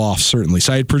can go off, certainly.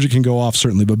 Syed Pridgett can go off,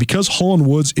 certainly. But because Holland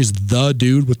Woods is the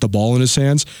dude with the ball in his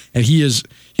hands, and he's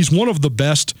one of the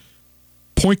best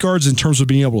point guards in terms of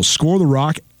being able to score the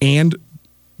rock and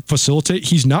facilitate.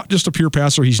 He's not just a pure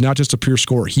passer. He's not just a pure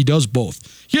scorer. He does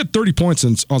both. He had 30 points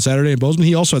on Saturday in Bozeman.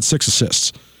 He also had 6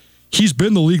 assists. He's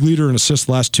been the league leader in assists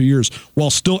the last 2 years while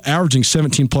still averaging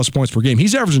 17-plus points per game.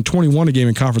 He's averaging 21 a game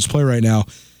in conference play right now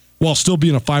while still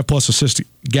being a 5-plus assist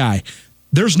guy.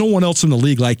 There's no one else in the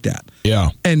league like that. Yeah.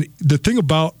 And the thing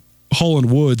about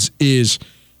Holland Woods is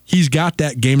he's got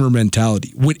that gamer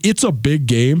mentality. When it's a big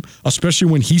game, especially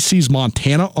when he sees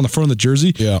Montana on the front of the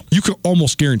jersey, you can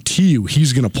almost guarantee you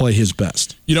he's going to play his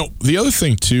best. You know, the other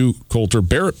thing, too, Coulter,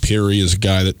 Barrett Peary is a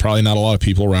guy that probably not a lot of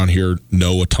people around here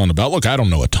know a ton about. Look, I don't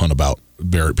know a ton about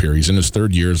Barrett Peary. He's in his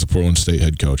 3rd year as the Portland State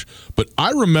head coach. But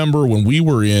I remember when we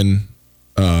were in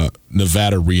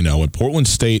Nevada, Reno, and Portland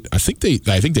State, I think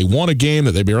they won a game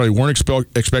that they barely weren't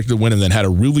expected to win, and then had a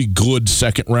really good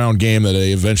second-round game that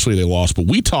they eventually lost. But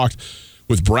we talked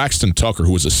with Braxton Tucker,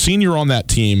 who was a senior on that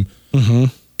team, and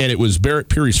it was Barrett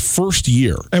Peary's first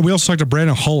year. And we also talked to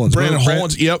Brandon Hollins. Brandon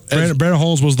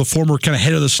Hollins was the former kind of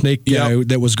head of the snake guy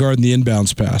that was guarding the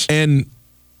inbounds pass. And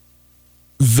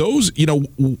those, you know,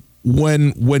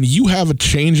 when you have a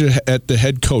change at the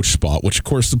head coach spot, which of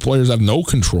course the players have no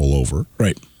control over,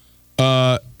 right?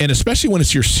 And especially when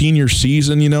it's your senior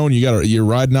season, you know, and you're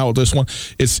riding out with this one,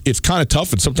 it's kind of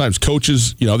tough. And sometimes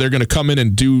coaches, you know, they're going to come in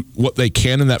and do what they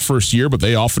can in that first year, but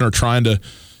they often are trying to,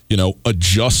 you know,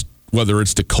 adjust, whether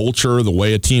it's the culture, the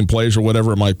way a team plays, or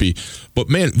whatever it might be. But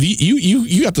man,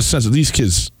 you got the sense that these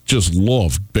kids just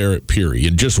loved Barrett Peary,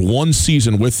 and just one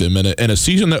season with him, and a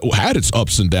season that had its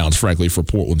ups and downs, frankly, for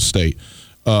Portland State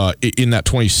in that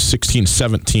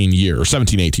 2016-17 year, or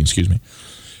 17-18, excuse me.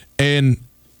 And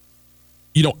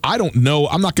you know, I don't know.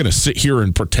 I'm not going to sit here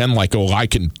and pretend like, oh, I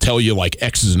can tell you like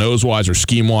X's and O's wise or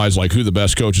scheme wise, like who the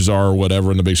best coaches are or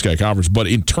whatever in the Big Sky Conference. But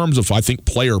in terms of, I think,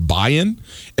 player buy-in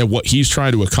and what he's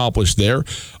trying to accomplish there,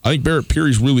 I think Barrett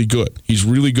Peary's really good. He's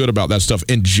really good about that stuff.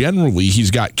 And generally,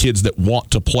 he's got kids that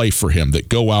want to play for him, that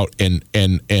go out and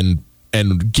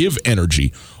give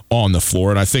energy on the floor.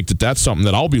 And I think that that's something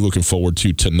that I'll be looking forward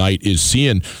to tonight, is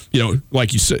seeing, you know,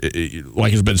 like you said,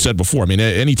 like has been said before. I mean,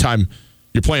 anytime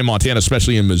you're playing Montana,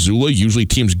 especially in Missoula, usually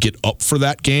teams get up for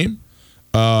that game.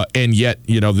 And yet,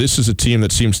 you know, this is a team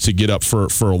that seems to get up for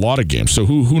a lot of games. So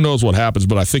who knows what happens,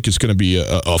 but I think it's going to be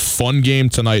a fun game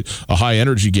tonight, a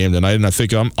high-energy game tonight. And I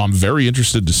think I'm very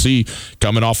interested to see,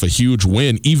 coming off a huge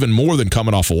win, even more than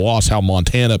coming off a loss, how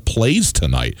Montana plays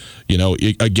tonight, you know,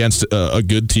 against a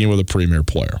good team with a premier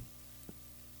player.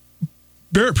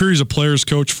 Barrett Peary's a player's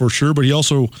coach for sure, but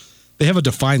they have a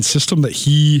defined system that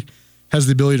he has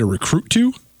the ability to recruit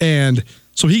to, and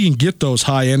so he can get those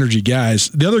high-energy guys.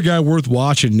 The other guy worth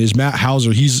watching is Matt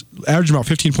Hauser. He's averaging about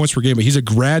 15 points per game, but he's a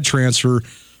grad transfer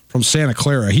from Santa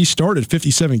Clara. He started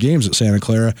 57 games at Santa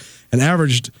Clara and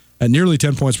averaged at nearly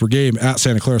 10 points per game at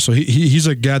Santa Clara. So he's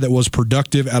a guy that was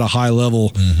productive at a high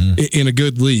level in a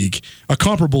good league, a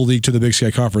comparable league to the Big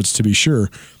Sky Conference, to be sure.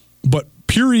 But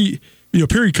Peary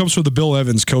comes from the Bill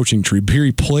Evans coaching tree.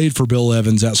 Peary played for Bill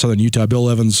Evans at Southern Utah. Bill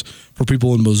Evans, for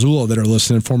people in Missoula that are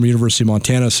listening, former University of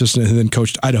Montana assistant, and then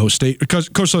coached Idaho State.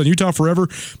 Coached Southern Utah forever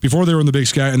before they were in the Big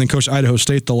Sky, and then coached Idaho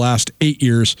State the last 8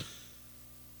 years.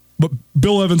 But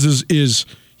Bill Evans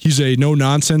he's a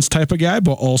no-nonsense type of guy,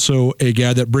 but also a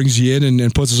guy that brings you in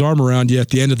and puts his arm around you at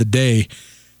the end of the day.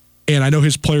 And I know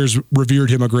his players revered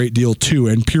him a great deal too,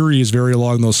 and Peary is very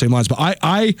along those same lines. But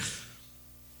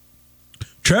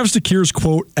Travis DeCuire's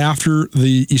quote after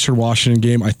the Eastern Washington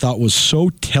game, I thought, was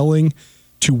so telling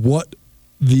to what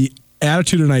the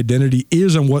attitude and identity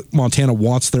is and what Montana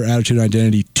wants their attitude and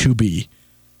identity to be.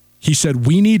 He said,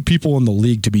 we need people in the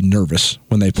league to be nervous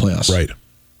when they play us. Right.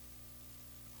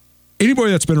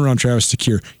 Anybody that's been around Travis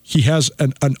DeCuire, he has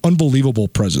an unbelievable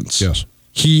presence. Yes.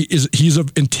 He's an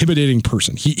intimidating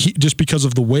person. He just because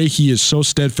of the way he is so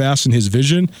steadfast in his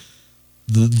vision,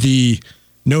 the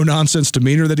no-nonsense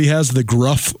demeanor that he has, the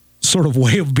gruff sort of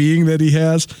way of being that he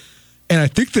has. And I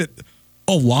think that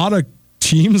a lot of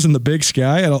teams in the Big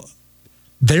Sky,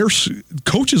 their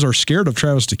coaches are scared of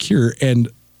Travis DeCuire, and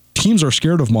teams are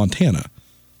scared of Montana.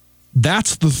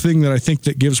 That's the thing that I think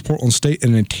that gives Portland State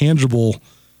an intangible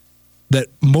that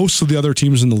most of the other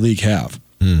teams in the league have.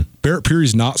 Barrett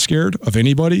Peary's not scared of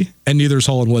anybody, and neither is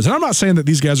Holland Woods. And I'm not saying that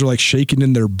these guys are like shaking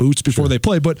in their boots before they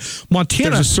play, but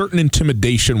Montana, there's a certain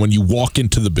intimidation when you walk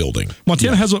into the building.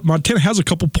 Montana has a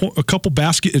couple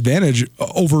basket advantage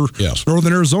over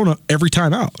Northern Arizona every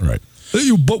time out. Right.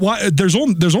 But why? There's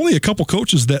only a couple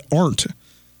coaches that aren't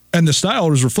And the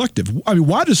style is reflective. I mean,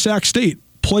 why does Sac State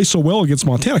play so well against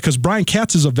Montana? Because Brian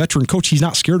Katz is a veteran coach. He's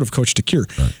not scared of Coach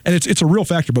DeCuire. Right. And it's a real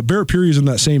factor. But Barrett Peary is in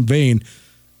that same vein.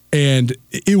 And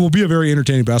it will be a very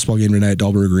entertaining basketball game tonight at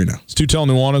Dahlberg Arena. It's Tutel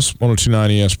Nuanez, 102.9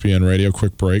 ESPN Radio.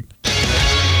 Quick break.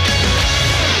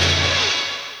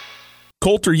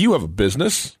 Colter, you have a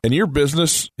business, and your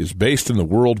business is based in the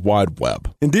World Wide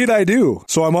Web. Indeed I do.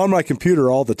 So I'm on my computer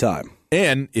all the time.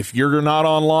 And if you're not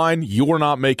online, you're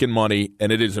not making money,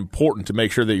 and it is important to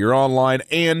make sure that you're online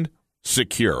and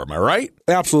secure. Am I right?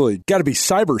 Absolutely. Got to be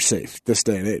cyber safe this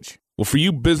day and age. Well, for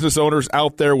you business owners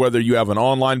out there, whether you have an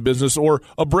online business or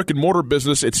a brick-and-mortar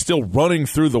business, it's still running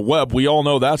through the web. We all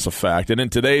know that's a fact. And in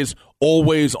today's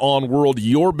always-on world,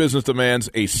 your business demands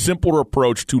a simpler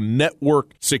approach to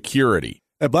network security.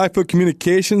 At Blackfoot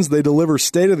Communications, they deliver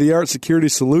state-of-the-art security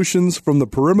solutions from the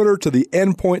perimeter to the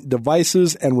endpoint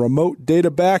devices and remote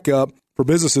data backup for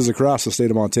businesses across the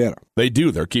state of Montana. They do.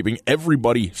 They're keeping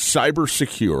everybody cyber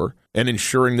secure and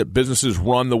ensuring that businesses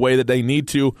run the way that they need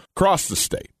to across the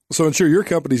state. So ensure your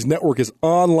company's network is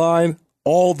online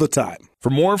all the time. For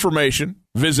more information,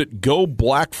 visit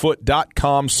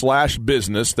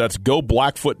goblackfoot.com/business. That's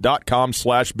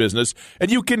goblackfoot.com/business. And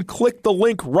you can click the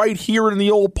link right here in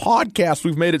the old podcast.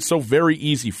 We've made it so very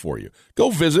easy for you. Go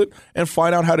visit and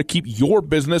find out how to keep your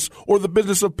business or the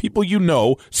business of people you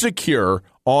know secure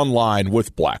online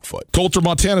with Blackfoot. Colter,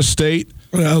 Montana State.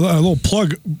 A little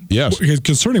plug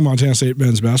concerning Montana State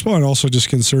men's basketball and also just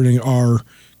concerning our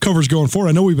covers going forward.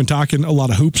 I know we've been talking a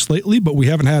lot of hoops lately, but we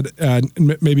haven't had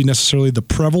maybe necessarily the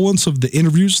prevalence of the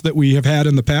interviews that we have had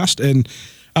in the past. And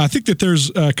I think that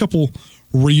there's a couple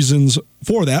reasons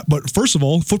for that. But first of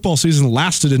all, football season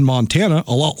lasted in Montana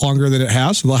a lot longer than it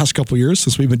has the last couple of years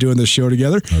since we've been doing this show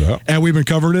together. And we've been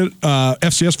covering it,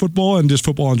 FCS football and just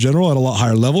football in general at a lot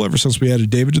higher level ever since we added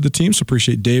David to the team. So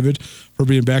appreciate David for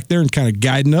being back there and kind of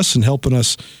guiding us and helping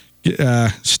us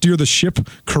steer the ship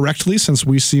correctly, since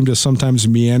we seem to sometimes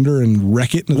meander and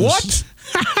wreck it. What?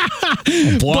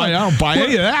 Boy, I don't buy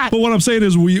any of that. But what I'm saying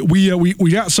is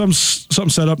we got something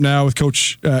set up now with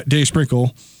Coach Dave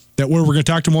Sprinkle that we're going to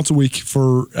talk to him once a week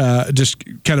for just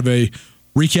kind of a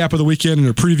recap of the weekend and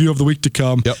a preview of the week to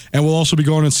come. Yep. And we'll also be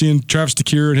going and seeing Travis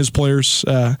DeCuire and his players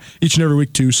each and every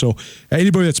week too. So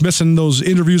anybody that's missing those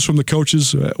interviews from the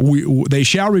coaches, they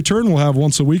shall return. We'll have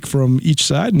once a week from each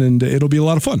side, and it'll be a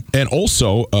lot of fun. And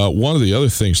also, one of the other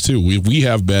things too, we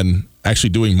have been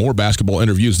actually doing more basketball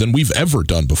interviews than we've ever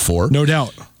done before. No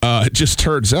doubt. It just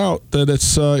turns out that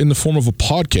it's in the form of a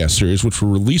podcast series, which we're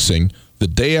releasing the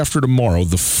day after tomorrow,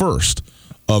 the first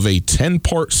of a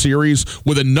 10-part series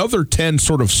with another 10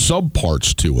 sort of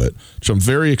subparts to it, which I'm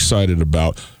very excited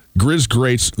about. Grizz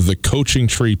Greats, the Coaching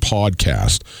Tree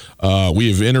podcast. We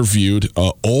have interviewed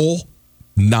all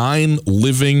 9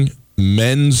 living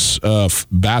men's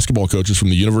basketball coaches from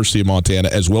the University of Montana,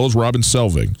 as well as Robin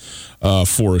Selvig,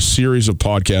 for a series of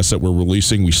podcasts that we're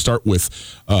releasing. We start with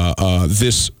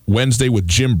this Wednesday with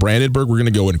Jim Brandenburg. We're going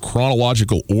to go in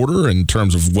chronological order in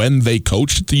terms of when they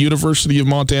coached at the University of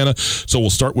Montana. So we'll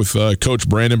start with Coach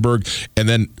Brandenburg, and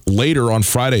then later on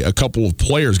Friday, a couple of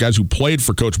players, guys who played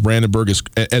for Coach Brandenburg,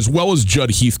 as well as Judd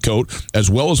Heathcote, as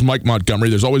well as Mike Montgomery.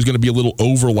 There's always going to be a little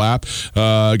overlap,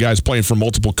 guys playing for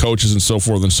multiple coaches and so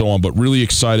forth and so on, but really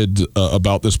excited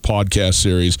about this podcast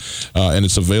series, and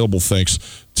it's available thanks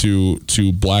to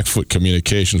Blackfoot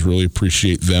Communications. Really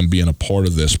appreciate them being a part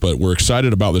of this, but we're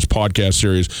excited about this podcast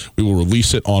series. We will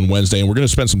release it on Wednesday, and we're going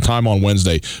to spend some time on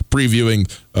Wednesday previewing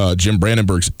Jim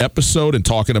Brandenburg's episode and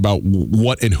talking about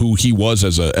what and who he was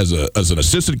as an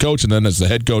assistant coach and then as the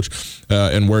head coach,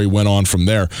 and where he went on from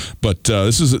there. But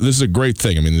this is a great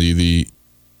thing. I mean, the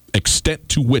extent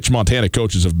to which Montana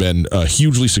coaches have been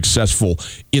hugely successful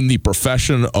in the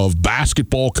profession of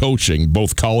basketball coaching,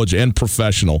 both college and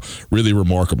professional, really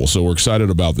remarkable. So we're excited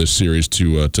about this series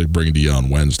to bring to you on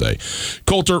Wednesday.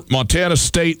 Colter, Montana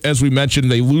State, as we mentioned,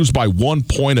 they lose by 1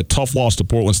 point, a tough loss to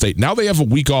Portland State. Now they have a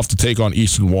week off to take on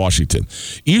Eastern Washington.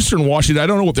 Eastern Washington, I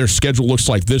don't know what their schedule looks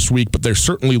like this week, but they're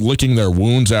certainly licking their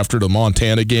wounds after the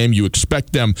Montana game. You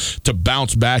expect them to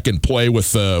bounce back and play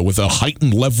with a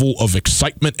heightened level of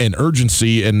excitement and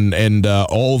urgency and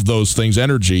all of those things,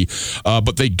 energy.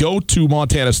 But they go to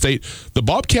Montana State. The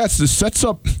Bobcats, this sets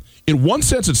up, in one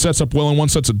sense it sets up well, in one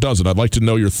sense it doesn't. I'd like to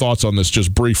know your thoughts on this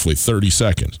just briefly, 30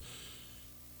 seconds.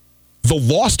 The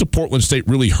loss to Portland State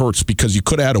really hurts because you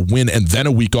could have had a win and then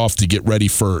a week off to get ready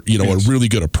for a really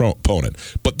good opponent.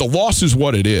 But the loss is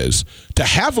what it is. To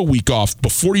have a week off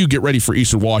before you get ready for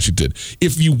Eastern Washington,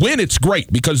 if you win, it's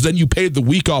great because then you paid the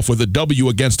week off with a W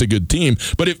against a good team.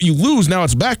 But if you lose, now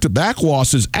it's back-to-back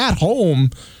losses at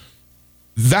home.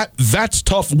 That's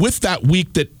tough with that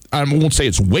week that I won't say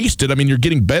it's wasted. I mean, you're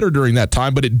getting better during that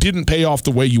time, but it didn't pay off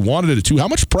the way you wanted it to. How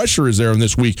much pressure is there in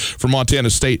this week for Montana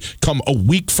State come a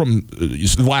week from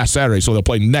last Saturday? So they'll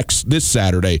play this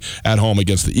Saturday at home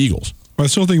against the Eagles. I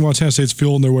still think Montana State's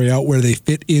feeling their way out where they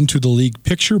fit into the league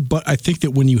picture, but I think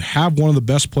that when you have one of the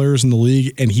best players in the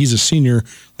league and he's a senior,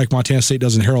 like Montana State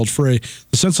does in Harold Frey,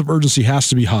 the sense of urgency has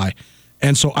to be high.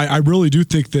 And so I really do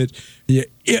think that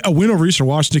a win over Eastern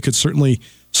Washington could certainly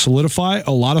solidify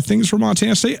a lot of things for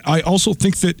Montana State. I also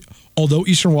think that although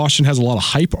Eastern Washington has a lot of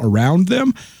hype around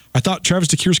them, I thought Travis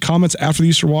DeCuire's comments after the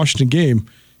Eastern Washington game,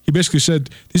 he basically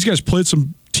said these guys played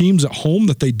some teams at home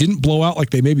that they didn't blow out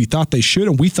like they maybe thought they should,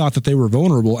 and we thought that they were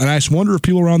vulnerable. And I just wonder if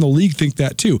people around the league think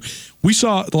that too. We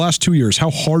saw the last 2 years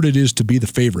how hard it is to be the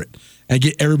favorite and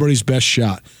get everybody's best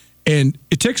shot. And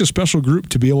it takes a special group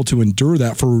to be able to endure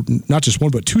that for not just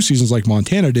one but 2 seasons like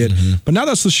Montana did. Mm-hmm. But now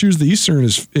that's the shoes the Eastern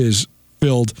is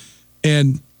filled,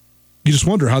 and you just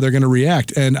wonder how they're going to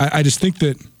react. And I just think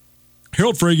that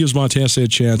Harold Frey gives Montana State a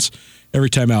chance every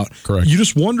time out. Correct. You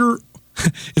just wonder.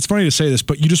 It's funny to say this,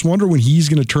 but you just wonder when he's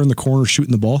going to turn the corner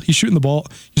shooting the ball. He's shooting the ball.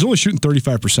 He's only shooting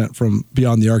 35% from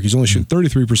beyond the arc. He's only shooting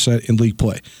 33% in league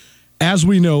play. As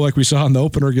we know, like we saw in the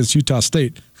opener against Utah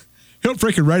State, Harold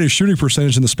Frey can write his shooting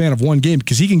percentage in the span of one game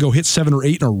because he can go hit 7 or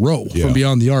 8 in a row from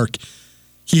beyond the arc.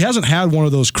 He hasn't had one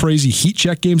of those crazy heat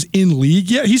check games in league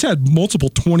yet. He's had multiple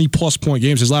 20-plus point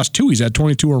games. His last 2, he's had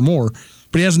 22 or more,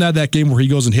 but he hasn't had that game where he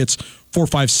goes and hits 4,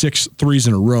 5, 6 threes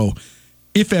in a row.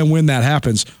 If and when that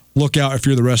happens, look out if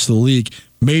you're the rest of the league.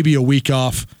 Maybe a week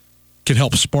off can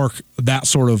help spark that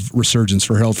sort of resurgence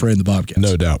for Harold Frey and the Bobcats.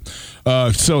 No doubt.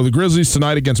 So the Grizzlies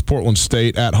tonight against Portland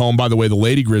State at home. By the way, the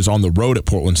Lady Grizz on the road at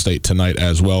Portland State tonight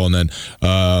as well. And then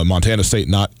Montana State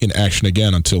not in action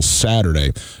again until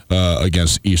Saturday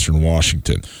against Eastern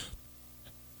Washington.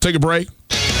 Take a break.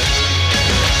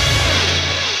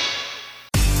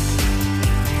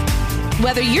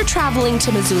 Whether you're traveling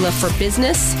to Missoula for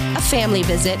business, a family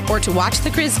visit, or to watch the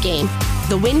Grizz game,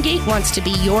 the Wingate wants to be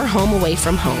your home away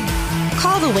from home.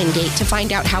 Call the Wingate to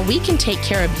find out how we can take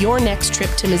care of your next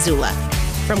trip to Missoula.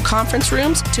 From conference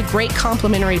rooms to great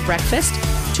complimentary breakfast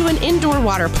to an indoor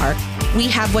water park, we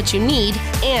have what you need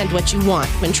and what you want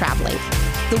when traveling.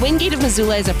 The Wingate of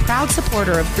Missoula is a proud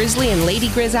supporter of Grizzly and Lady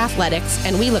Grizz athletics,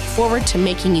 and we look forward to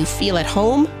making you feel at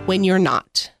home when you're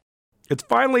not. It's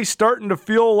finally starting to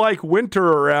feel like winter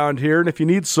around here, and if you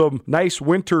need some nice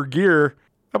winter gear,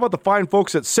 how about the fine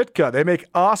folks at Sitka? They make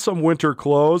awesome winter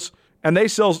clothes, and they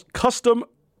sell custom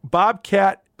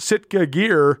Bobcat Sitka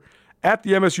gear at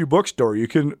the MSU Bookstore. You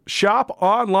can shop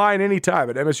online anytime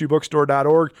at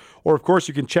msubookstore.org, or of course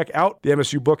you can check out the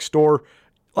MSU Bookstore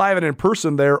live and in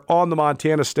person there on the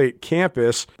Montana State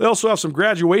campus. They also have some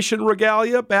graduation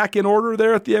regalia back in order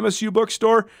there at the MSU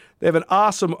Bookstore. They have an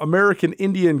awesome American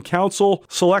Indian Council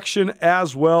selection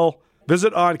as well.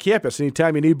 Visit on campus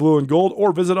anytime you need blue and gold,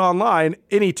 or visit online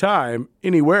anytime,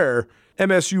 anywhere,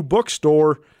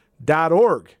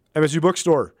 msubookstore.org. MSU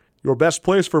Bookstore, your best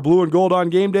place for blue and gold on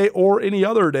game day or any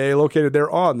other day, located there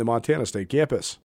on the Montana State campus.